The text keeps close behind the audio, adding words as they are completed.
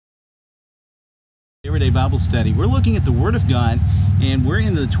Everyday Bible Study. We're looking at the Word of God, and we're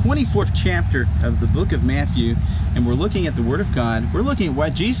in the 24th chapter of the book of Matthew, and we're looking at the Word of God. We're looking at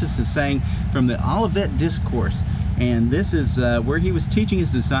what Jesus is saying from the Olivet Discourse, and this is where he was teaching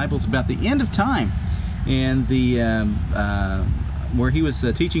his disciples about the end of time, and where he was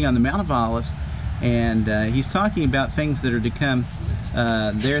teaching on the Mount of Olives, and he's talking about things that are to come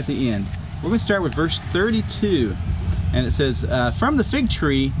there at the end. We're going to start with verse 32, and it says, "From the fig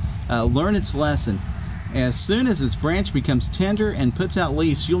tree learn its lesson. As soon as its branch becomes tender and puts out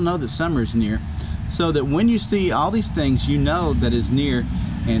leaves, you'll know that summer is near. So that when you see all these things, you know that is near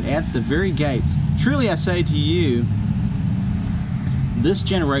and at the very gates. Truly I say to you, this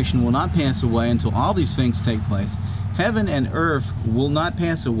generation will not pass away until all these things take place. Heaven and earth will not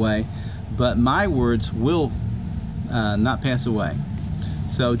pass away, but my words will not pass away."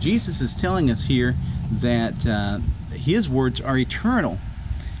 So Jesus is telling us here that his words are eternal.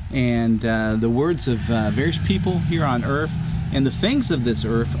 And the words of various people here on earth and the things of this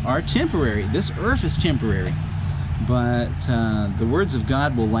earth are temporary. This earth is temporary, but the words of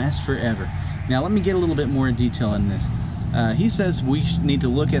God will last forever. Now let me get a little bit more in detail in this. He says we need to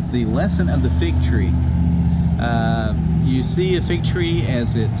look at the lesson of the fig tree. You see a fig tree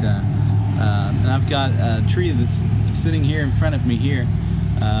as it, and I've got a tree that's sitting here in front of me here.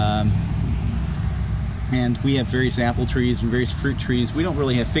 And we have various apple trees and various fruit trees. We don't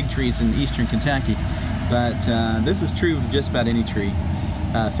really have fig trees in eastern Kentucky, but this is true of just about any tree.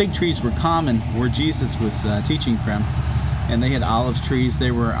 Fig trees were common where Jesus was teaching from, and they had olive trees.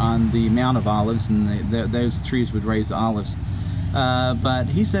 They were on the Mount of Olives, and those trees would raise olives. But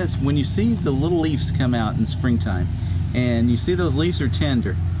he says when you see the little leaves come out in springtime, and you see those leaves are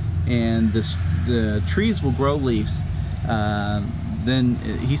tender, and the trees will grow leaves, then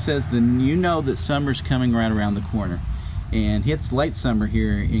he says, then you know that summer's coming right around the corner. And it's late summer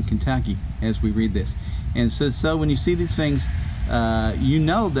here in Kentucky as we read this. And it says, so when you see these things, you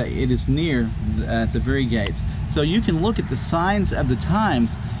know that it is near at the very gates. So you can look at the signs of the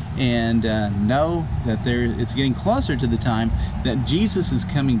times and know that it's getting closer to the time that Jesus is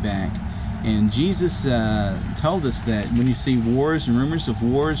coming back. And Jesus told us that when you see wars and rumors of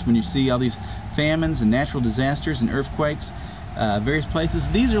wars, when you see all these famines and natural disasters and earthquakes, various places,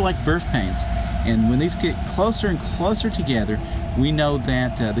 these are like birth pains, and when these get closer and closer together, we know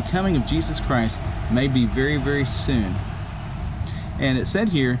that the coming of Jesus Christ may be very, very soon. And it said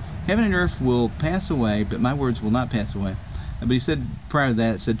here, heaven and earth will pass away, but my words will not pass away. But he said prior to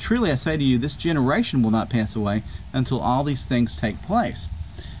that, it said, truly I say to you, this generation will not pass away until all these things take place.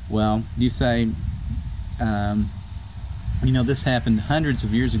 Well, you say, this happened hundreds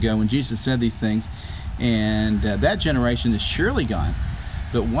of years ago when Jesus said these things, and that generation is surely gone.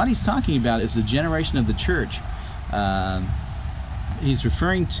 But what he's talking about is the generation of the church. He's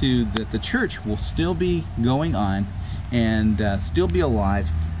referring to that the church will still be going on and still be alive,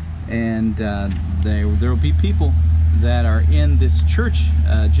 and there will be people that are in this church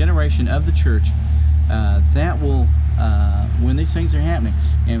generation of the church that will when these things are happening.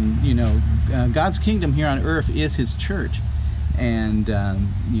 And God's kingdom here on earth is his church. And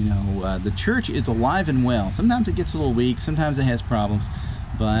the church is alive and well. Sometimes it gets a little weak, sometimes it has problems,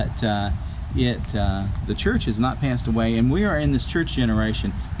 but the church has not passed away, and we are in this church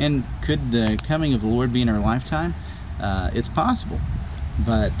generation. And could the coming of the Lord be in our lifetime? It's possible,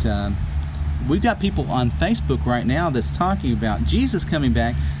 but we've got people on Facebook right now that's talking about Jesus coming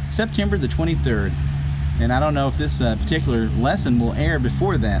back September the 23rd. And I don't know if this particular lesson will air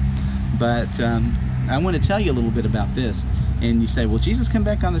before that, but I want to tell you a little bit about this. And you say, will Jesus come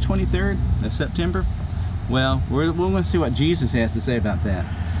back on the 23rd of September? Well, we're going to see what Jesus has to say about that.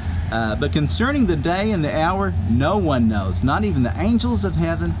 But concerning the day and the hour, no one knows, not even the angels of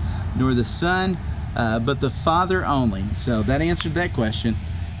heaven, nor the Son, but the Father only. So that answered that question.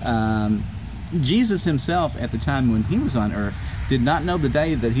 Jesus himself, at the time when he was on earth, did not know the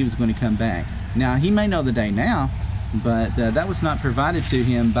day that he was going to come back. Now, he may know the day now, but that was not provided to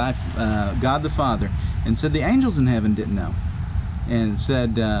him by God the Father. And said the angels in heaven didn't know. And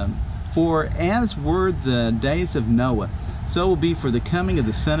said, for as were the days of Noah, so will be for the coming of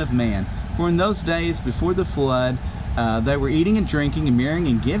the Son of Man. For in those days before the flood, they were eating and drinking and marrying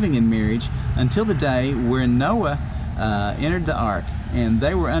and giving in marriage until the day wherein Noah entered the ark. And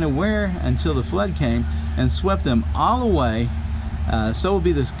they were unaware until the flood came and swept them all away. So will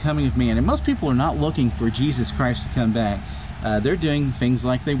be the coming of man. And most people are not looking for Jesus Christ to come back. They're doing things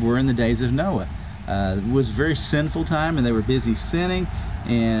like they were in the days of Noah. It was a very sinful time, and they were busy sinning,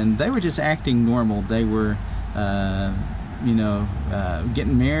 and they were just acting normal. They were,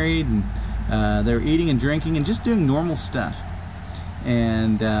 getting married, and they were eating and drinking and just doing normal stuff.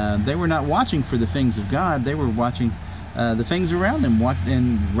 And they were not watching for the things of God. They were watching the things around them,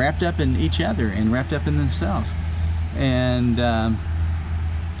 and wrapped up in each other and wrapped up in themselves. And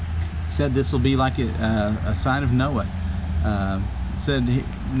said this will be like a sign of Noah.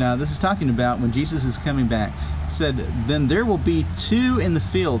 Now this is talking about when Jesus is coming back. Said, then there will be two in the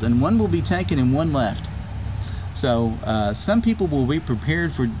field, and one will be taken and one left. So some people will be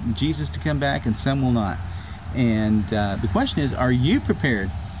prepared for Jesus to come back, and some will not. And the question is, are you prepared?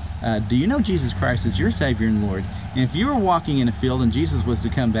 Do you know Jesus Christ as your Savior and Lord? And if you were walking in a field and Jesus was to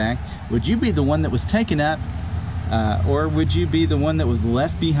come back, would you be the one that was taken up, or would you be the one that was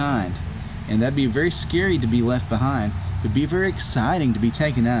left behind? And that'd be very scary to be left behind. It'd be very exciting to be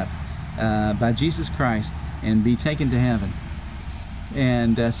taken up by Jesus Christ and be taken to heaven.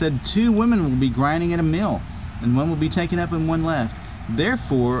 And said, two women will be grinding at a mill, and one will be taken up and one left.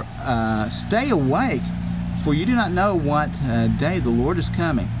 Therefore, stay awake, for you do not know what day the Lord is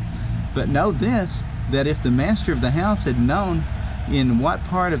coming. But know this, that if the master of the house had known in what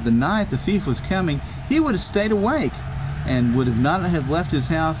part of the night the thief was coming, he would have stayed awake, and would have not have left his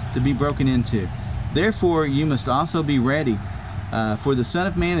house to be broken into. Therefore you must also be ready, for the Son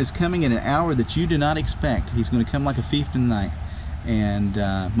of Man is coming at an hour that you do not expect. He's going to come like a thief in the night. And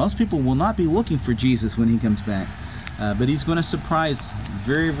most people will not be looking for Jesus when he comes back, but he's going to surprise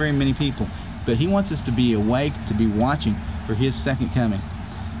very, very many people. But he wants us to be awake, to be watching for his second coming.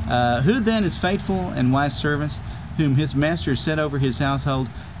 Who then is faithful and wise servants, whom his master has set over his household,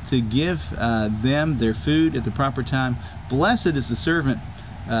 to give them their food at the proper time? Blessed is the servant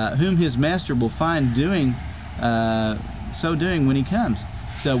whom his master will find doing so doing when he comes.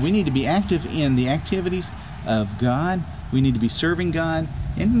 So we need to be active in the activities of God. We need to be serving God,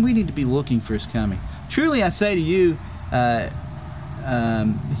 and we need to be looking for his coming. Truly I say to you,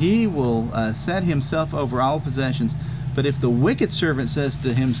 he will set himself over all possessions. But if the wicked servant says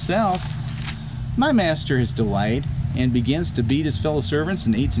to himself, my master has delayed, and begins to beat his fellow servants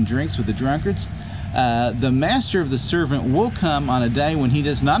and eats and drinks with the drunkards, the master of the servant will come on a day when he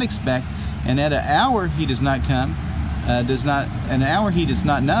does not expect, and at an hour he does not come, an hour he does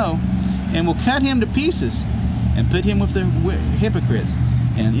not know, and will cut him to pieces and put him with the hypocrites.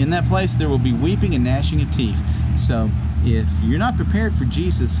 And in that place there will be weeping and gnashing of teeth. So if you're not prepared for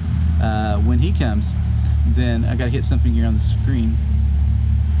Jesus when he comes, then I got to hit something here on the screen.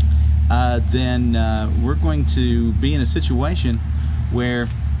 Then we're going to be in a situation where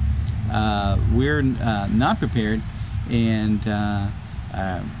we're not prepared, and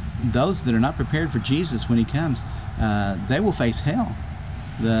those that are not prepared for Jesus when he comes, they will face hell.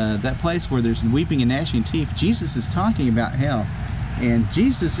 That place where there's weeping and gnashing of teeth, Jesus is talking about hell. And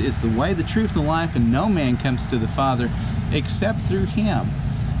Jesus is the way, the truth, and the life, and no man comes to the Father except through him.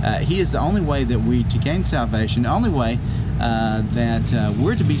 He is the only way that we to gain salvation, the only way that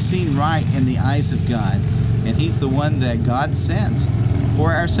we're to be seen right in the eyes of God. And he's the one that God sends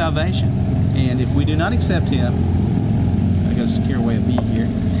for our salvation. And if we do not accept him, I got to scare away a bee here,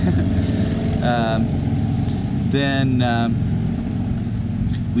 then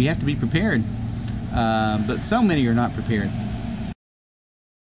we have to be prepared. But so many are not prepared.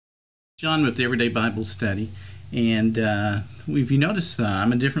 John with the Everyday Bible Study, and if you notice,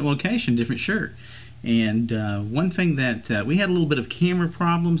 I'm in a different location, different shirt. And one thing that we had a little bit of camera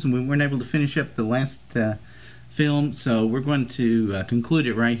problems, and we weren't able to finish up the last film, so we're going to conclude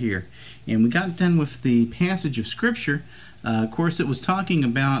it right here. And we got done with the passage of Scripture. Of course, it was talking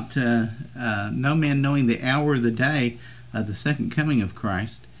about no man knowing the hour of the day, the second coming of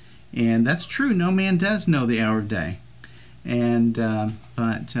Christ. And that's true, no man does know the hour of day. And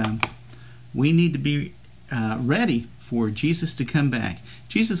but we need to be ready for Jesus to come back.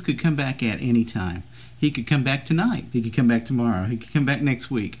 Jesus could come back at any time. He could come back tonight. He could come back tomorrow. He could come back next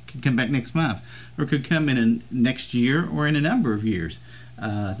week. He could come back next month. Or could come in next year or in a number of years.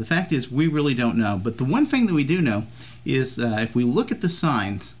 The fact is, we really don't know. But the one thing that we do know is if we look at the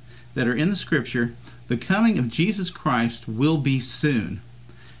signs that are in the Scripture, the coming of Jesus Christ will be soon.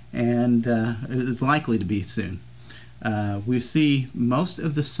 And it is likely to be soon. We see most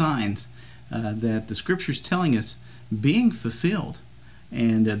of the signs that the Scripture is telling us being fulfilled.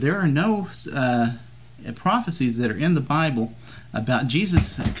 And there are no prophecies that are in the Bible about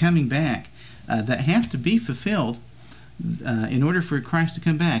Jesus coming back that have to be fulfilled in order for Christ to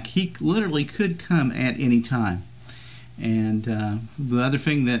come back. He literally could come at any time. And the other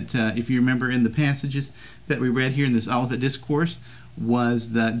thing that, if you remember in the passages that we read here in this Olivet Discourse,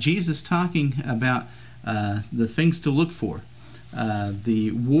 was that Jesus talking about the things to look for.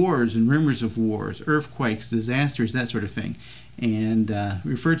 The wars and rumors of wars, earthquakes, disasters, that sort of thing, and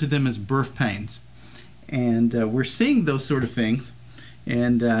referred to them as birth pains. And we're seeing those sort of things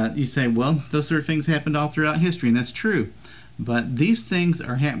And you say, well, those sort of things happened all throughout history, and that's true. But these things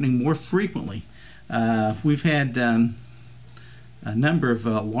are happening more frequently. We've had a number of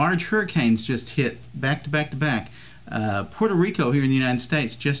large hurricanes just hit back to back to back. Puerto Rico here in the United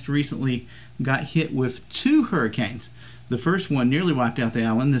States just recently got hit with 2 hurricanes. The first one nearly wiped out the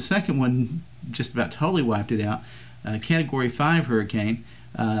island. The second one just about totally wiped it out. Category 5 hurricane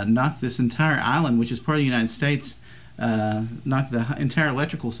knocked this entire island, which is part of the United States, knocked the entire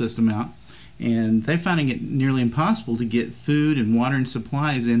electrical system out. And they're finding it nearly impossible to get food and water and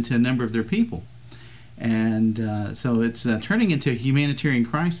supplies into a number of their people. And so it's turning into a humanitarian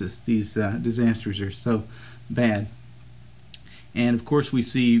crisis. These disasters are so bad. And of course we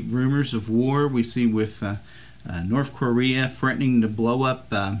see rumors of war. We see with North Korea threatening to blow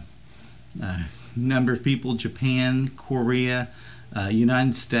up a number of people, Japan, Korea,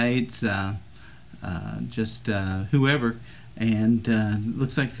 United States, just whoever. And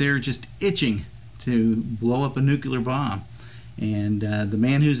looks like they're just itching to blow up a nuclear bomb. And the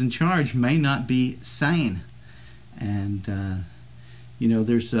man who's in charge may not be sane. And you know,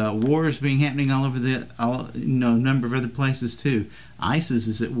 there's wars being happening all over a number of other places too. ISIS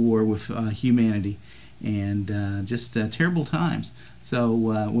is at war with humanity, and just terrible times. So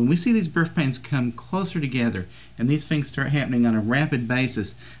when we see these birth pains come closer together and these things start happening on a rapid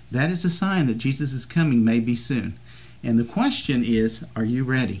basis, that is a sign that Jesus' coming may be soon. And the question is, are you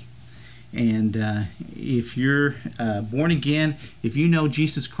ready? And if you're born again, if you know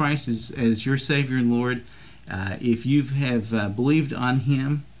Jesus Christ as your Savior and Lord, if you have believed on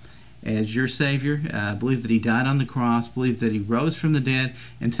Him as your Savior, believe that He died on the cross, believe that He rose from the dead,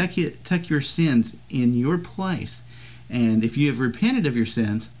 and took your sins in your place, and if you have repented of your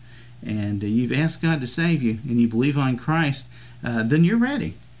sins, and you've asked God to save you, and you believe on Christ, then you're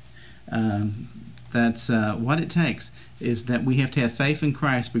ready. That's what it takes, is that we have to have faith in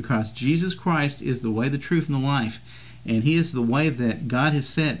Christ, because Jesus Christ is the way, the truth, and the life, and He is the way that God has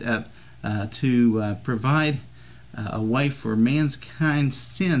set up to provide a way for mankind's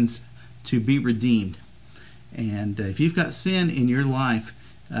sins to be redeemed. And if you've got sin in your life,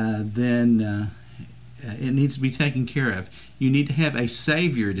 then it needs to be taken care of. You need to have a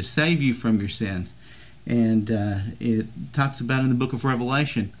Savior to save you from your sins. And it talks about in the book of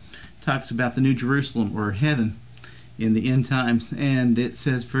Revelation, talks about the New Jerusalem, or heaven, in the end times. And it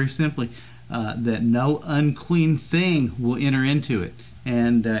says very simply that no unclean thing will enter into it.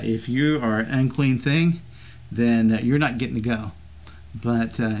 And if you are an unclean thing, then you're not getting to go.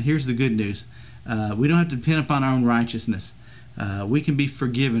 But here's the good news. We don't have to depend upon our own righteousness. We can be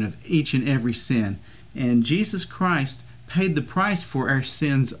forgiven of each and every sin. And Jesus Christ paid the price for our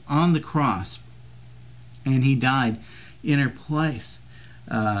sins on the cross. And He died in our place.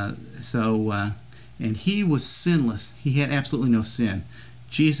 And He was sinless. He had absolutely no sin.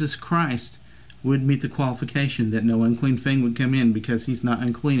 Jesus Christ would meet the qualification that no unclean thing would come in, because He's not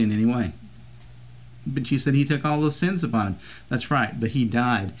unclean in any way. But you said He took all those sins upon Him. That's right, but He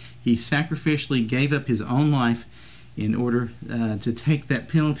died. He sacrificially gave up His own life in order to take that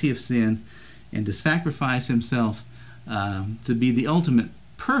penalty of sin and to sacrifice Himself to be the ultimate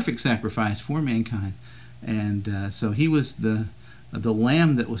perfect sacrifice for mankind. And so He was the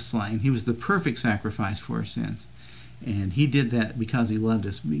lamb that was slain. He was the perfect sacrifice for our sins. And He did that because He loved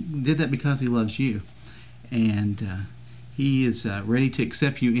us. He did that because He loves you. And He is ready to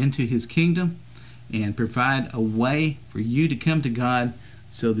accept you into His kingdom and provide a way for you to come to God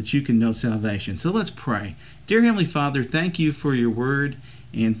so that you can know salvation. So let's pray. Dear Heavenly Father, thank You for Your word,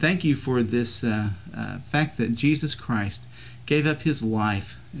 and thank You for this fact that Jesus Christ gave up His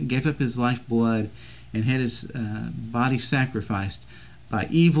life, gave up His lifeblood, and had His body sacrificed by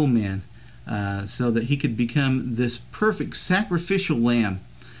evil men, so that He could become this perfect sacrificial lamb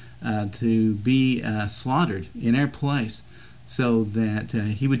to be slaughtered in our place, so that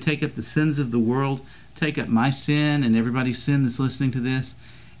He would take up the sins of the world, take up my sin and everybody's sin that's listening to this,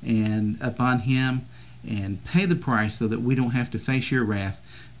 and upon Him, and pay the price so that we don't have to face Your wrath,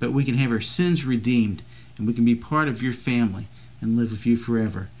 but we can have our sins redeemed, and we can be part of Your family and live with You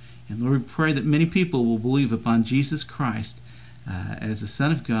forever. And Lord, we pray that many people will believe upon Jesus Christ as the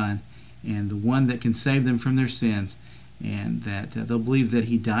Son of God, and the one that can save them from their sins, and that they'll believe that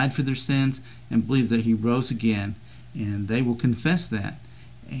He died for their sins, and believe that He rose again, and they will confess that,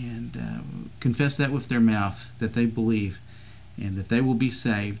 and confess that with their mouth, that they believe, and that they will be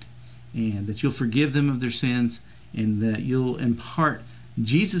saved, and that You'll forgive them of their sins, and that You'll impart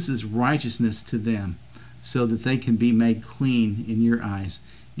Jesus' righteousness to them, so that they can be made clean in Your eyes,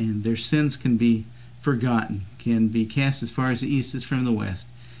 and their sins can be forgotten, can be cast as far as the east is from the west,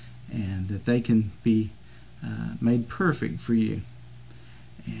 and that they can be made perfect for You.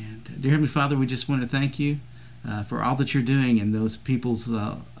 dear Heavenly Father, we just want to thank you for all that you're doing in those people's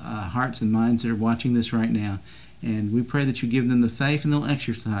hearts and minds that are watching this right now. And we pray that you give them the faith and they'll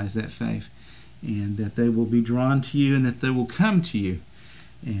exercise that faith, and that they will be drawn to you and that they will come to you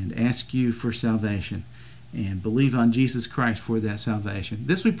and ask you for salvation and believe on Jesus Christ for that salvation.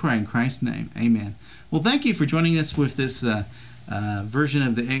 This we pray in Christ's name. Amen. Well, thank you for joining us with this version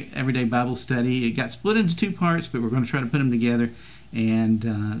of the Everyday Bible Study. It got split into two parts, but we're going to try to put them together,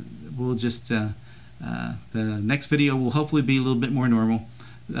 and we'll just the next video will hopefully be a little bit more normal,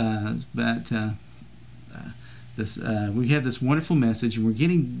 we have this wonderful message, and we're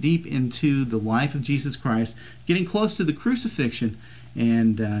getting deep into the life of Jesus Christ, getting close to the crucifixion,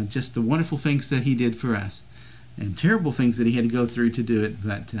 and just the wonderful things that he did for us, and terrible things that he had to go through to do it,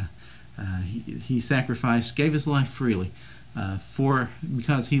 but he sacrificed, gave his life freely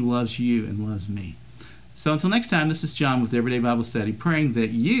because he loves you and loves me. So until next time, this is John with Everyday Bible Study, praying that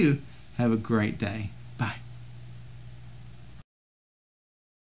you have a great day.